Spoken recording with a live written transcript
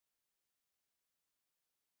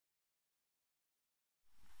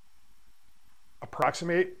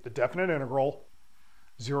approximate the definite integral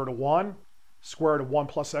 0 to 1, square root of 1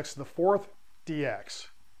 plus x to the fourth dx.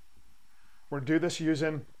 We're going to do this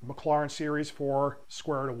using Maclaurin series for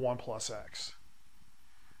square root of 1 plus x.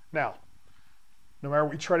 Now, no matter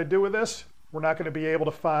what you try to do with this, we're not going to be able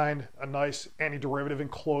to find a nice antiderivative in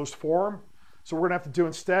closed form. So what we're going to have to do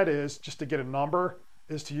instead is, just to get a number,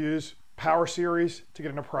 is to use power series to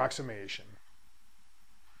get an approximation.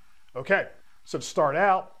 Okay, so to start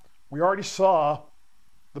out, we already saw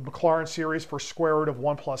the Maclaurin series for square root of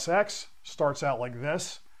 1 plus x starts out like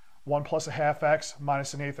this: 1 plus a half x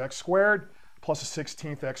minus an eighth x squared plus a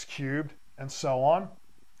 16th x cubed, and so on.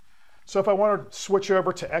 So if I want to switch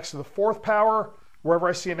over to x to the fourth power, wherever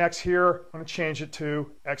I see an x here, I'm going to change it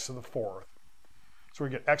to x to the fourth. So we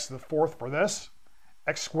get x to the fourth for this.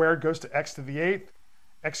 X squared goes to x to the eighth.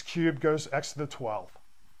 X cubed goes to x to the 12th.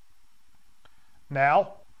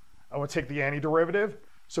 Now, I want to take the antiderivative.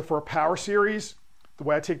 So for a power series, the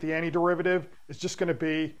way I take the antiderivative is just going to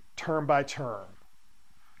be term by term.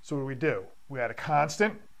 So what do? We add a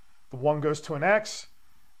constant. The 1 goes to an x.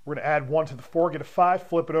 We're going to add 1 to the 4, get a 5,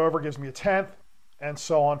 flip it over, gives me a 10th, and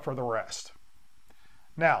so on for the rest.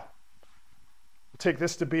 Now, we'll take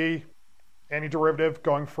this to be antiderivative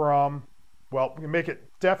going from, well, we can make it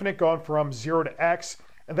definite going from 0 to x,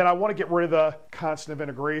 and then I want to get rid of the constant of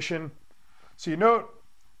integration. So you note,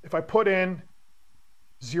 if I put in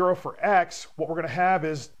 0 for x, what we're going to have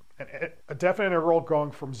is a definite integral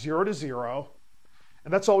going from 0 to 0,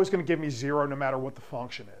 and that's always going to give me 0 no matter what the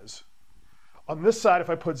function is. On this side, if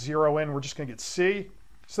I put 0 in, we're just going to get c,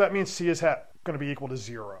 so that means c is going to be equal to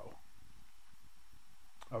 0.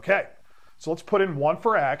 Okay, so let's put in 1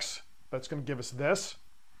 for x. That's going to give us this.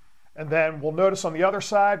 And then we'll notice on the other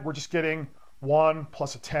side, we're just getting 1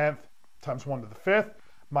 plus a 10th times 1 to the 5th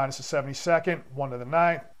minus a 72nd, 1 to the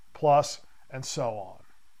 9th, plus, and so on.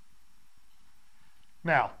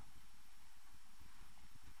 Now,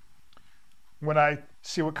 when I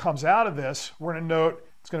see what comes out of this, we're going to note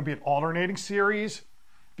it's going to be an alternating series.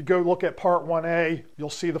 If you go look at part 1a, you'll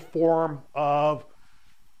see the form of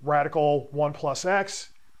radical 1 plus x.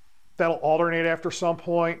 That'll alternate after some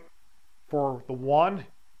point. For the 1,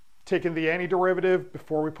 taking the antiderivative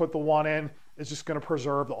before we put the 1 in is just going to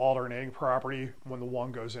preserve the alternating property when the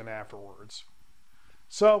 1 goes in afterwards.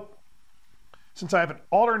 So, since I have an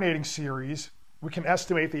alternating series, we can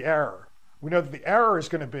estimate the error. We know that the error is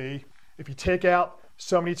going to be, if you take out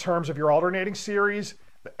so many terms of your alternating series,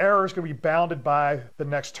 the error is going to be bounded by the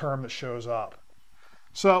next term that shows up.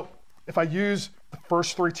 So, if I use the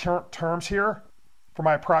first 3 terms here for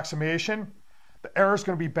my approximation, the error is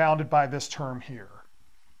going to be bounded by this term here.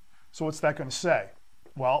 So what's that going to say?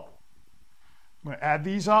 Well, I'm going to add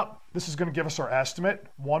these up. This is going to give us our estimate,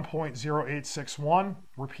 1.0861,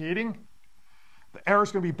 repeating. The error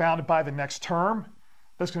is going to be bounded by the next term.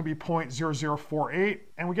 That's going to be 0.0048,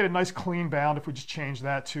 and we get a nice clean bound if we just change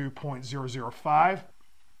that to 0.005.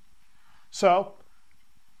 So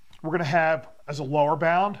we're going to have, as a lower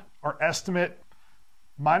bound, our estimate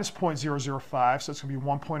minus 0.005, so it's going to be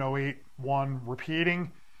 1.081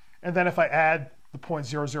 repeating. And then if I add the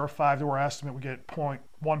 0.005 to our estimate, we get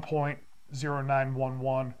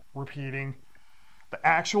 1.0911 repeating. The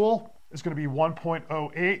actual is going to be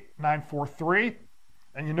 1.08943.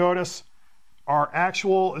 And you notice our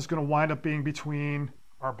actual is going to wind up being between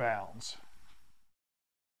our bounds.